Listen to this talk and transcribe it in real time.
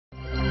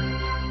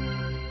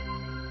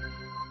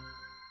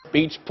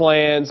beach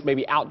plans,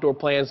 maybe outdoor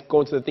plans,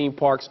 going to the theme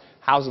parks.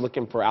 How's it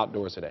looking for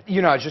outdoors today?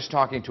 You know, I was just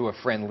talking to a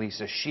friend,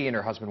 Lisa. She and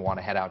her husband want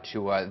to head out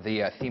to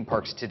the theme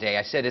parks today.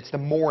 I said it's the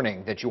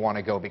morning that you want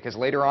to go because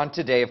later on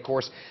today, of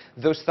course,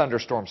 those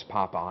thunderstorms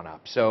pop on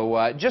up.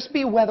 So just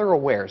be weather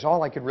aware is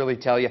all I could really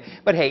tell you.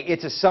 But hey,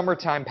 it's a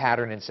summertime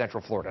pattern in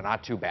Central Florida.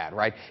 Not too bad,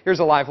 right? Here's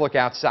a live look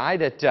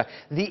outside at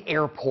the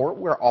airport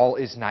where all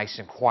is nice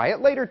and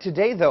quiet. Later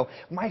today, though,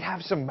 might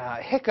have some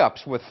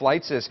hiccups with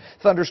flights as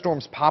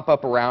thunderstorms pop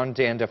up around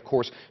and, of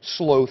course,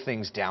 slow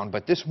things down.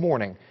 But this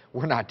morning,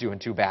 we're not doing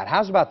too bad.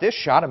 How's about this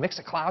shot? A mix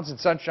of clouds and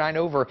sunshine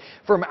over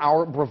from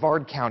our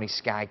Brevard County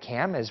sky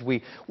cam as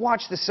we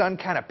watch the sun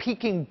kind of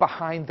peeking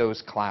behind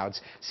those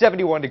clouds.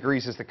 71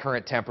 degrees is the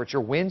current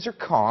temperature. Winds are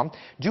calm.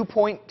 Dew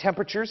point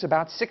temperatures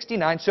about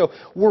 69. So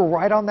we're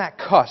right on that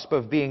cusp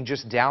of being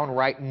just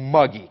downright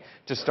muggy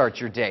to start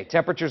your day.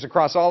 Temperatures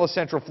across all of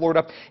Central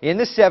Florida in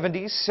the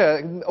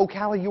 70s.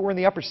 Ocala, you were in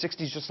the upper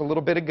 60s just a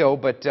little bit ago,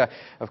 but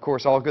of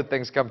course, all good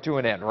things come to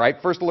an end, right?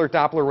 First alert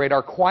Doppler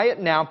radar quiet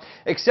now,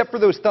 except for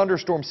those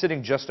thunderstorms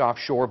sitting just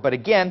offshore. But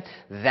again,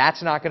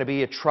 that's not going to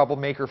be a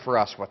troublemaker for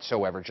us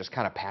whatsoever, just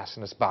kind of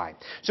passing us by.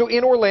 So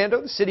in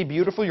Orlando, the city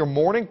beautiful, your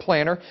morning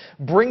planner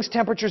brings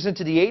temperatures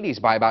into the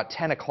 80s by about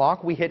 10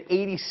 o'clock. We hit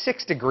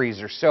 86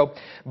 degrees or so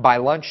by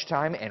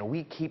lunchtime, and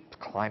we keep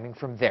climbing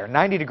from there.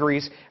 90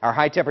 degrees, our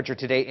high temperature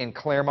today in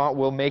Claremont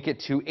will make it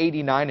to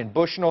 89 in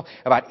Bushnell,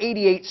 about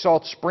 88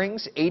 Salt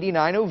Springs,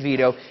 89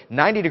 Oviedo,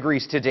 90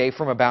 degrees today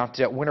from about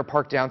Winter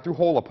Park down through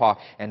Holapaw,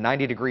 and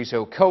 90 degrees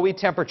Ocoee.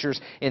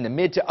 Temperatures in the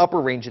mid to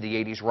upper range of the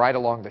 80s right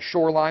along the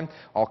shoreline,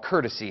 all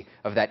courtesy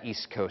of that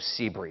East Coast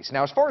sea breeze.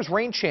 Now, as far as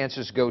rain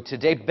chances go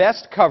today,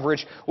 best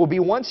coverage will be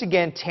once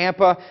again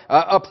Tampa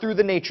up through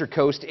the Nature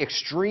Coast,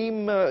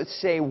 extreme,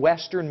 say,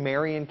 western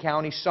Marion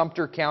County,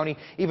 Sumter County,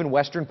 even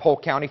western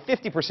Polk County,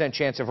 50%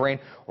 chance of rain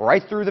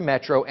right through the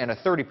metro, and a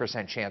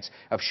 30% chance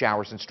of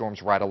showers and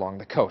storms right along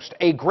the coast.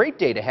 A great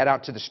day to head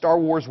out to the Star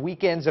Wars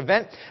Weekends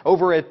event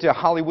over at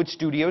Hollywood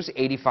Studios,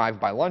 85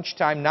 by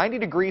lunchtime, 90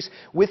 degrees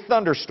with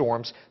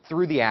thunderstorms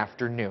through the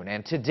afternoon.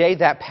 And today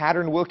that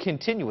pattern will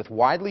continue with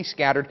widely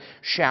scattered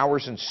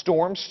showers and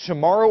storms.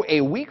 Tomorrow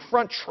a weak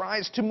front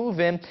tries to move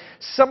in.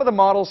 Some of the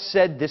models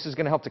said this is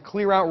going to help to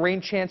clear out rain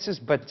chances,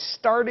 but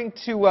starting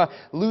to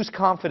lose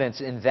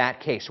confidence in that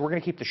case. We're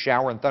going to keep the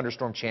shower and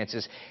thunderstorm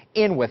chances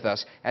in with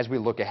us as we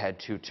look ahead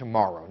to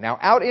tomorrow. Now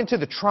out into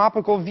the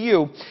tropical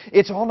view,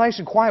 it's all nice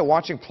and quiet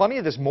watching plenty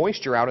of this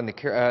moisture out in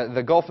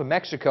the Gulf of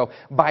Mexico.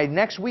 By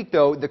next week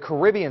though, the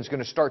Caribbean is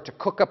going to start to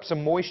cook up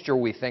some moisture,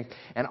 we think,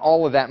 and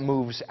all of that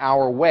moves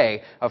our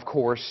way. Of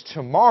course,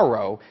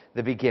 tomorrow,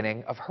 the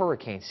beginning of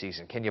hurricane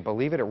season. Can you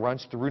believe it? It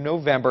runs through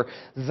November.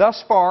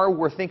 Thus far,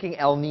 we're thinking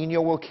El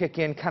Nino will kick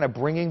in, kind of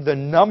bringing the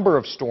number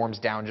of storms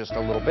down just a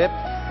little bit.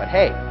 But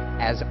hey,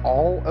 as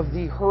all of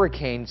the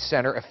Hurricane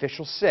Center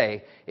officials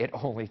say, it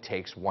only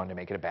takes one to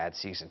make it a bad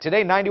season.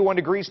 Today, 91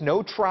 degrees,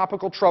 no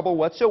tropical trouble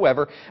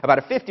whatsoever. About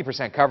a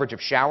 50% coverage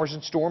of showers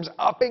and storms,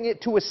 upping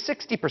it to a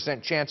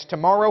 60% chance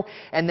tomorrow,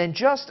 and then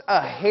just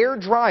a hair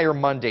drier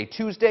Monday,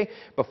 Tuesday,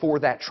 before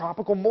that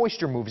tropical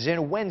moisture moves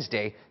in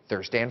Wednesday,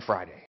 Thursday, and Friday.